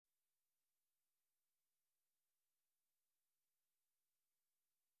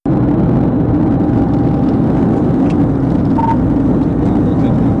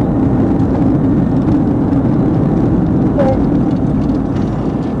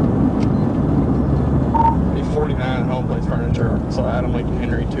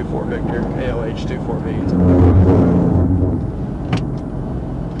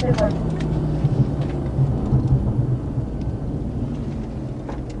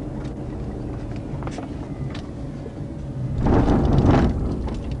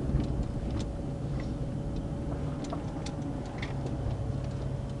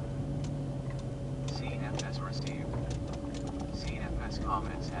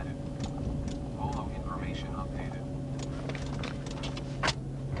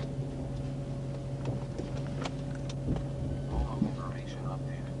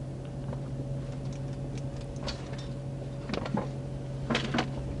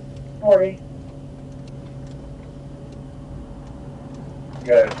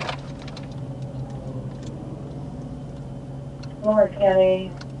Good. Lawrence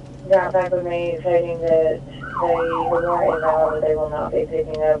County got back with me stating that the warrant is valid, but they will not be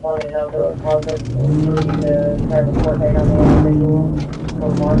picking up on it until it calls us to serve a court date on the individual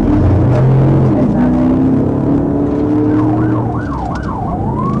for March at 9 a.m.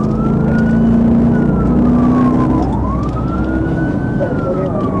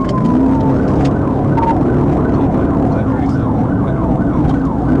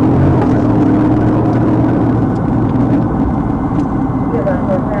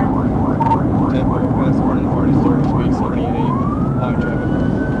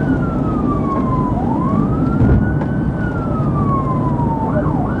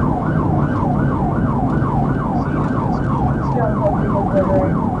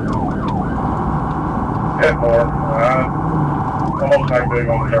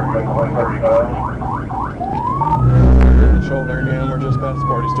 Shoulder again, we're just past the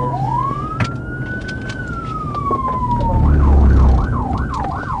party store.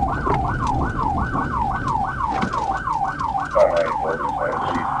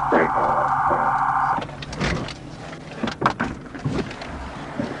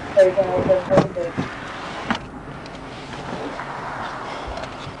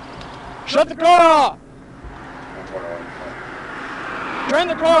 Shut the car off! Turn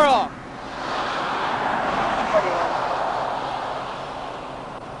the car off!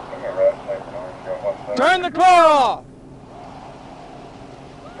 Turn the car off!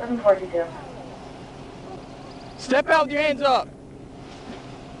 742. Step out with your hands up!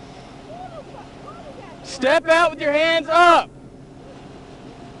 Step out with your hands up!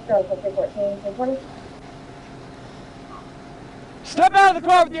 Step out of the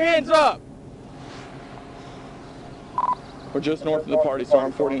car with your hands up! We're just north of the party store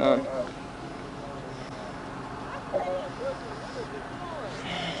on 49.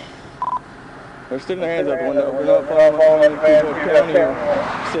 They're sticking their hands out the window. We're not following Craighead County or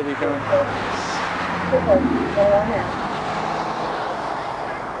City County.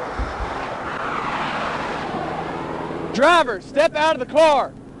 Driver, step out of the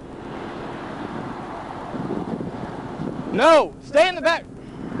car. No, stay in the back.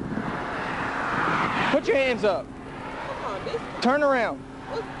 Put your hands up. Turn around.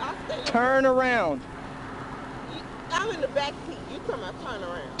 Turn around. I'm in the back seat. You come out, turn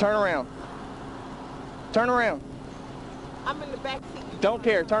around. Turn around. Turn around. I'm in the back seat. Don't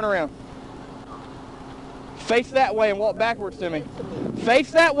care. Turn around. Face that way and walk backwards to me.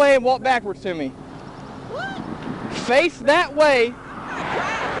 Face that way and walk backwards to me. What? Face that way.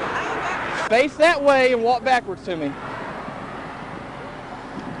 Face that way and walk backwards to me.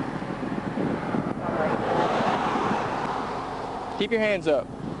 Keep your hands up.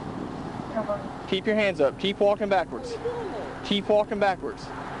 Keep your hands up. Keep walking backwards. Keep walking backwards.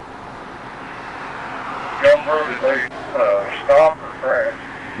 Did they stop or crash?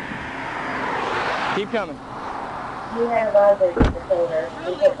 Keep coming. You have others in the shoulder.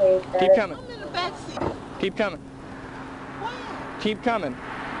 Keep coming. I'm in the back seat. Keep coming. What? Keep coming.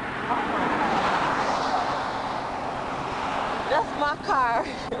 That's my car.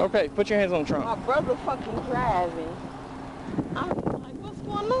 Okay, put your hands on the trunk. My brother fucking driving. I'm like, what's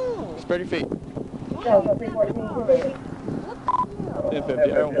going on? Spread your feet. No, 314. What the hell?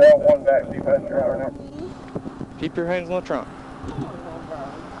 1050. I don't One back seat passenger right now. Keep your hands on the trunk.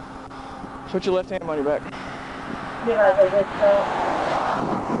 Put your left hand on your back.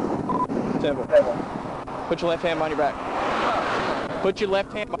 Simple. Put your left hand on your back. Put your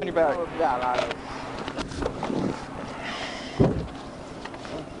left hand on your back.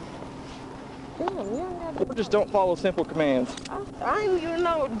 People just don't follow simple commands. I ain't even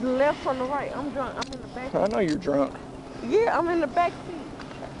know the left from the right. I'm drunk. I'm in the back seat. I know you're drunk. Yeah, I'm in the back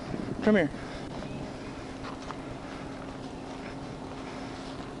seat. Come here.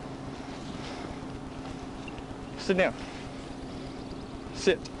 Sit down.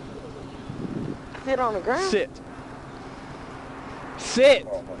 Sit. Sit on the ground? Sit. Sit!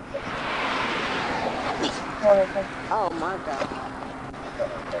 Oh my God.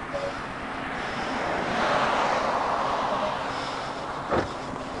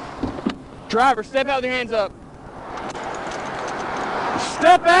 Driver, step out with your hands up.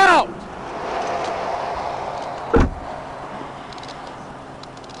 Step out!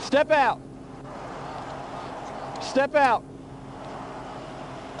 Step out. Step out.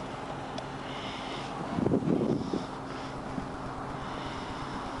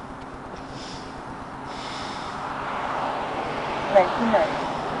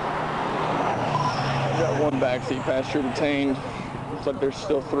 Got one backseat passenger detained. Looks like there's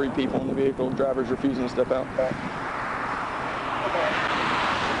still 3 people in the vehicle. Driver's refusing to step out.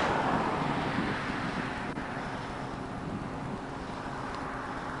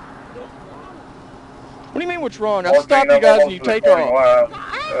 What do you mean what's wrong? I'll stop you guys and you take off.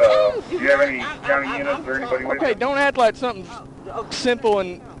 Do you have any county units or anybody with you? Okay, don't act like something simple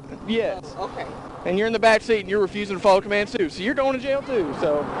and yes. Okay. And you're in the back seat and you're refusing to follow commands too. So you're going to jail too.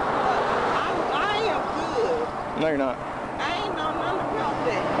 So I am good. no, you're not. I ain't know nothing about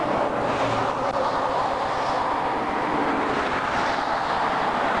that.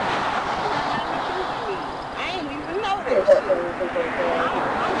 I ain't even know that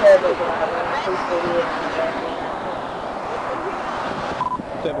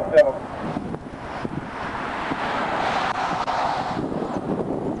Simple.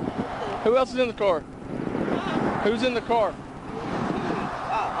 Who else is in the car? Who's in the car?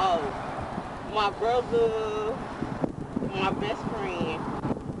 My brother, my best friend,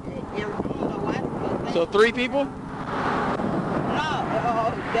 and I don't know why the fuck they... So 3 people? No,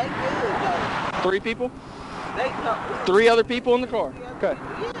 they good though. 3 people? They no. 3 other people in the car? Okay.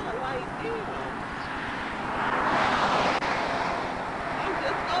 Yeah, like, damn. I'm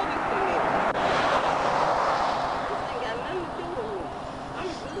just noticing it. This ain't got nothing to do with me. I'm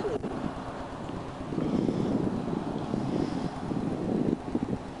good.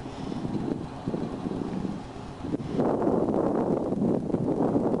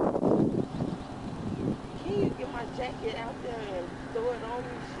 Can you get my jacket out there and throw it on me?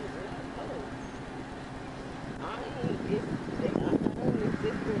 Shit, I ain't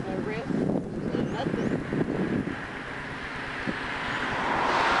resisting arrest or nothing.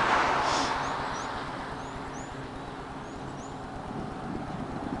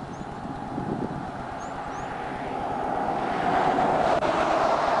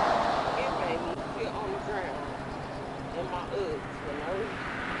 It made me sit on the ground in my Uggs, you know?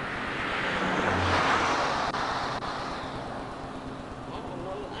 I don't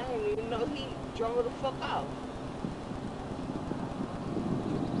know, I didn't even know he drove the fuck out.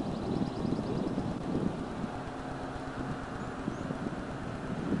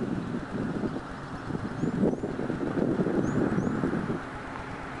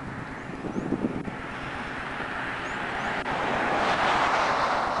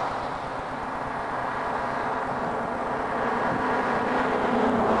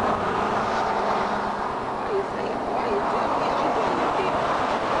 Why you tell me I'm going to jail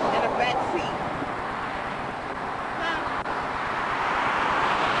in the back seat? Huh?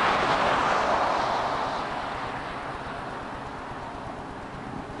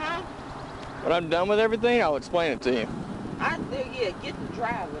 Huh? When I'm done with everything, I'll explain it to you. I said, yeah, get the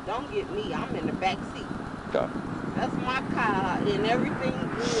driver. Don't get me. I'm in the back seat. Okay. That's my car, and everything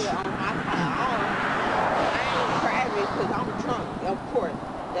good on my car. I ain't driving because I'm drunk, of course.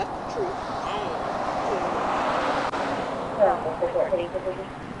 That's the truth. I don't.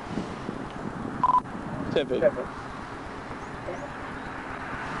 10-50.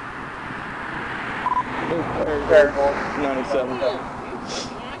 There's 97. My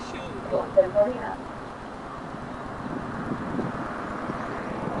shoes.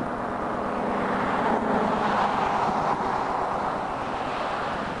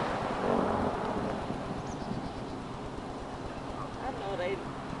 I know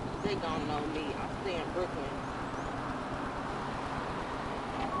they gonna know me. I stay in Brooklyn.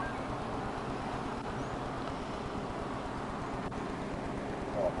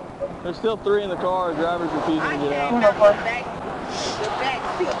 There's still 3 in the car. Driver's refusing I to get came out. out the back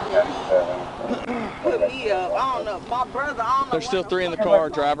seat and he put me up. I don't know. My brother, I don't know. There's still 3 in the car.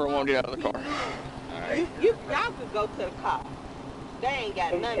 Driver won't get out of the car. Y'all could go to the car. They ain't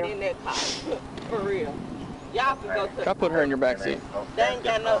got nothing in that car. For real. Y'all could go to the I put her in your back seat. They ain't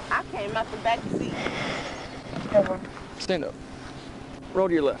got no. I came out the back seat. Stand up. Roll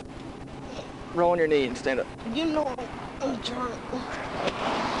to your left. Roll on your knee and stand up. You know I'm drunk.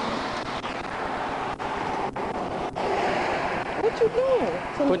 What you doing?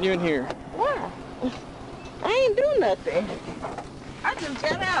 Putting you in here. Why? I ain't do nothing. I just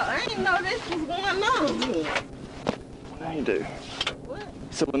got out. I didn't know this was going on. Now you do. What?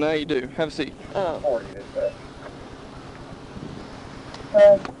 So well, now you do. Have a seat. Oh.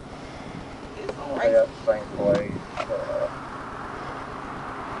 It's all right. Yeah, same place.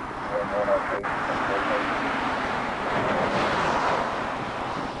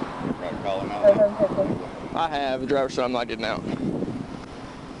 I have. The driver said I'm not getting out.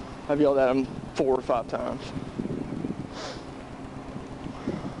 I've yelled at him 4 or 5 times.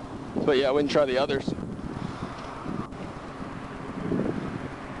 But yeah, we can try the others.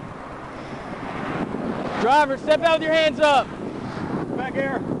 Driver, step out with your hands up. Back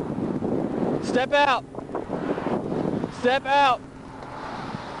here. Step out. Step out.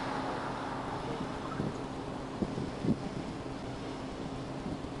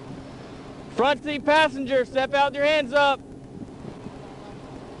 Front seat passenger, step out with your hands up.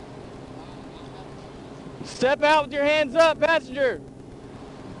 Step out with your hands up, passenger.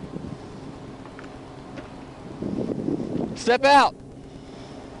 Step out.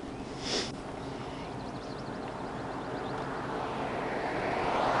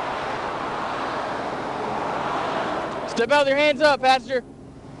 Step out with your hands up, passenger.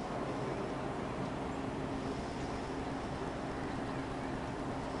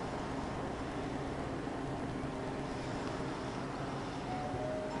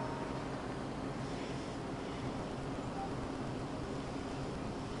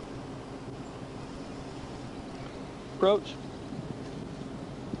 Approach.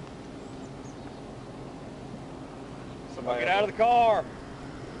 Somebody get out of the car.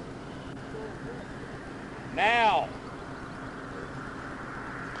 Now.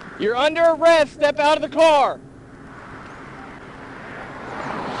 You're under arrest. Step out of the car.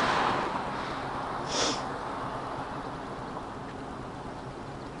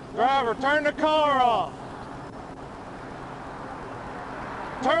 Driver, turn the car off.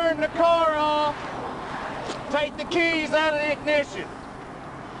 Turn the car off. Take the keys out of the ignition.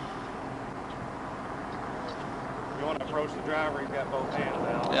 You want to approach the driver, he's got both hands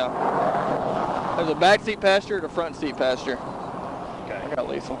out. Yeah. There's a back seat passenger and a front seat passenger. Okay. I got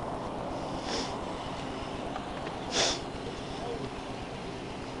lethal.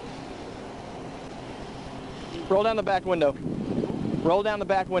 Roll down the back window. Roll down the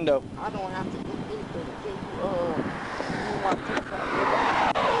back window. I don't have to do anything.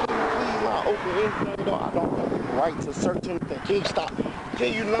 Please not open anything, though. I don't have the right to search anything. Can you stop?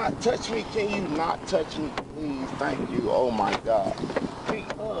 Can you not touch me? Can you not touch me? Please, thank you. Oh my God.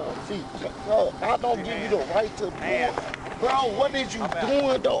 See, I don't give you the right to. Bro, what is you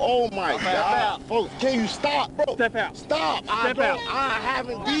doing though? Oh my God. Folks, can you stop, bro? Step out. Stop. Step out. I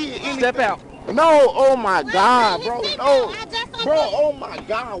haven't did anything. Step out. No, oh my God, bro. No. Bro, oh my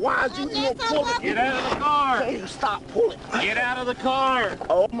God. Why is you even pulling? Get out of the car. Can you stop pulling? Get out of the car.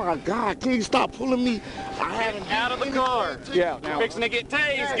 Oh my God, can you stop pulling me? I haven't Out of the car. Get out now. Fixing to get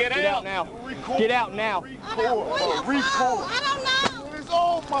tased. Get Get out out. now. Get out now. record. I don't know.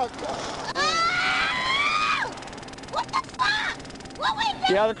 Oh my God. What the fuck? What we do?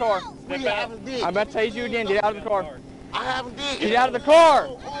 Get out of the car. We haven't did. I'm about to tase you again. Get out of the car. I haven't did. Get out of the car.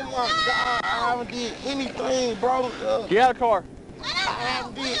 Oh my God, I haven't did anything, bro. Get out of the car. I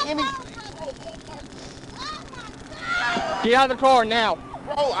haven't did anything. Get out of the car now.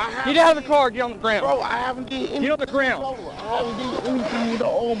 Bro, I haven't. Get out of the car. Get on the ground. Bro, I haven't did anything. Get on the ground. Bro, I haven't did anything.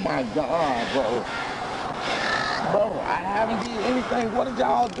 Oh my God, bro. Bro, I haven't did anything. What are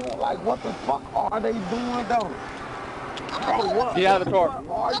y'all doing? Like, what the fuck are they doing, though? Bro, what? Get out of the car.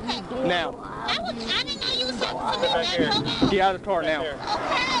 What are you doing? Now. I didn't know you was talking to me. Get out of the car now.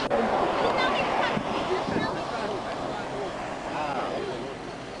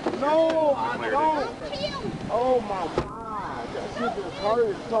 No, I don't. Oh my God, that shit just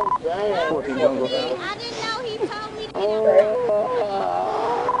hurt so bad. I didn't know he told me to get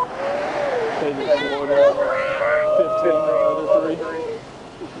Take the order. 15 other 3.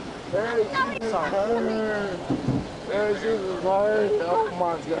 That shit just hurt. That shit just hurt. Oh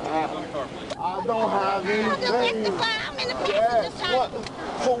my God. I don't have anything. Yes, what?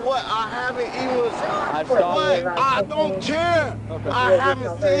 For what? I haven't even. I For what? I don't care. Okay. I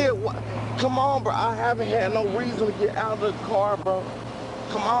haven't said what. Come on, bro. I haven't had no reason to get out of the car, bro.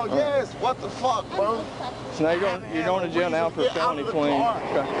 Come on, yes. What the fuck, bro? So now you're going to jail now for felony claim.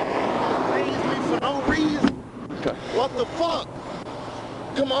 Okay. Raise me for no reason. Okay. What the fuck?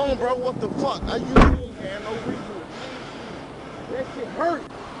 Come on, bro. What the fuck? You ain't had no reason. That shit hurt.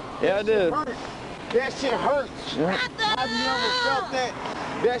 Yeah, I did. That shit hurts. Yeah. I've never felt that.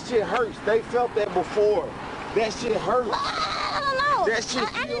 That shit hurts. They felt that before. That shit hurts. I don't know. That shit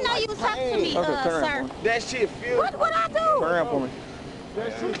I didn't feel know like you was talking to me, Okay, turn sir. around for me. That shit feels. What I do? Turn around for me.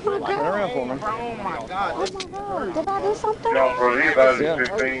 That shit feel like Turn around for me. Oh my God. Oh my God. Did I do something? You don't believe about it, Yeah.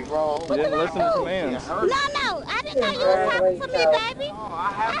 15. Bro. You didn't listen to commands. No, I didn't know you was talking to me, baby.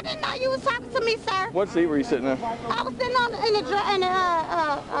 I didn't know you was talking to me, sir. What seat were you sitting in? I was sitting on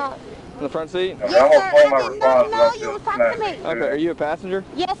In the front seat? I'm yes, gonna sir. pull my I did response not know about you was this talking to tonight. me. Okay, are you a passenger?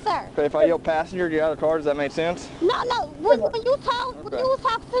 Yes, sir. Okay, if I yell passenger, get out of the car, does that make sense? No, when you was talking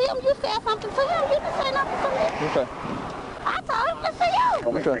to him, you said something to him. You didn't say nothing to me. Okay. I told him to see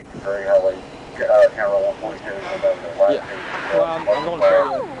you. Okay. Camera 142. Yeah. Well, I'm going to Oh,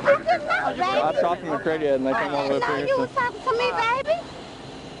 Craighead. I didn't know, baby. I talked to them at Craighead and they I came all the way didn't up know here. you So. was talking to me, baby.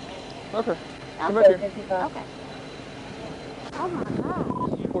 Okay. Come back here. 55. Okay. Oh my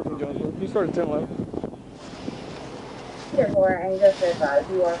God. 14 Jonesboro. You started 10-11. Here, and just advise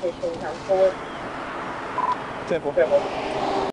you are 15 times 4. Temple.